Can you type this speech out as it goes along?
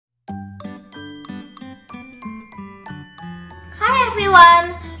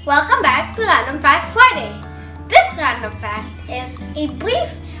everyone! Welcome back to Random Fact Friday. This random fact is a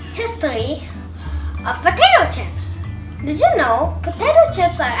brief history of potato chips. Did you know potato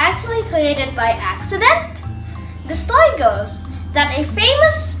chips are actually created by accident? The story goes that a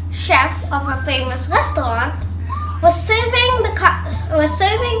famous chef of a famous restaurant was serving a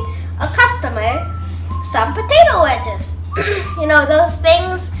customer some potato wedges. You know those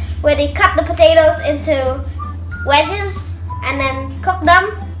things where they cut the potatoes into wedges and then cook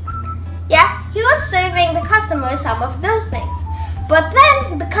them? Yeah, he was serving the customer some of those things. But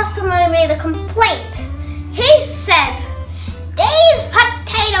then the customer made a complaint. He said, "These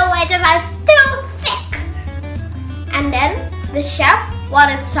potato wedges are too thick." And then the chef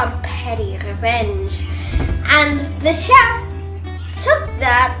wanted some petty revenge. And the chef took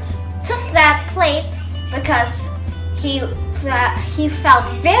that plate because he felt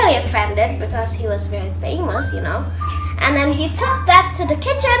very offended because he was very famous, you know. And then he took that to the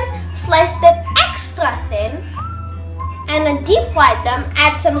kitchen, sliced it extra thin, and then deep fried them,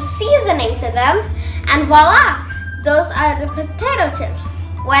 add some seasoning to them, and voila! Those are the potato chips.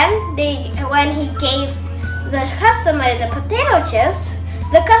 When he gave the customer the potato chips,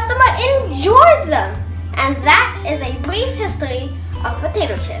 the customer enjoyed them. And that is a brief history of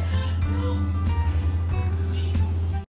potato chips.